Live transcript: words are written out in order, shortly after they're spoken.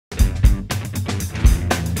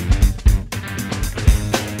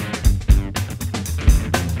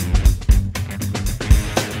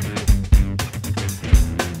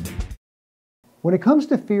When it comes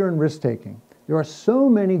to fear and risk-taking, there are so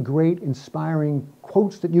many great, inspiring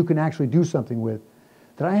quotes that you can actually do something with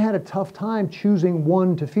that I had a tough time choosing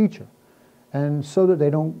one to feature. And so that they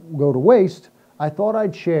don't go to waste, I thought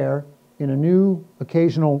I'd share in a new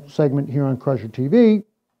occasional segment here on Crusher TV,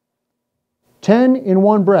 10 in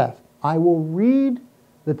one breath. I will read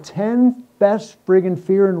the 10 best friggin'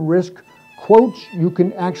 fear and risk quotes you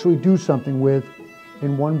can actually do something with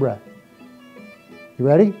in one breath. You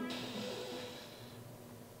ready?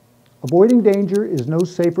 Avoiding danger is no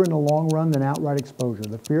safer in the long run than outright exposure.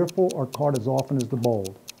 The fearful are caught as often as the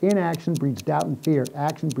bold. Inaction breeds doubt and fear.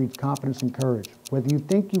 Action breeds confidence and courage. Whether you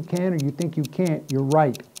think you can or you think you can't, you're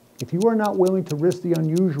right. If you are not willing to risk the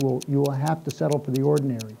unusual, you will have to settle for the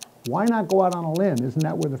ordinary. Why not go out on a limb? Isn't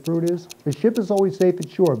that where the fruit is? The ship is always safe at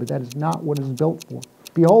shore, but that is not what it is built for.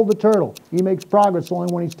 Behold the turtle. He makes progress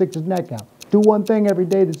only when he sticks his neck out. Do one thing every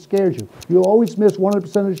day that scares you. You'll always miss 100%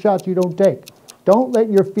 of the shots you don't take. Don't let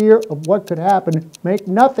your fear of what could happen make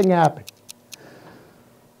nothing happen.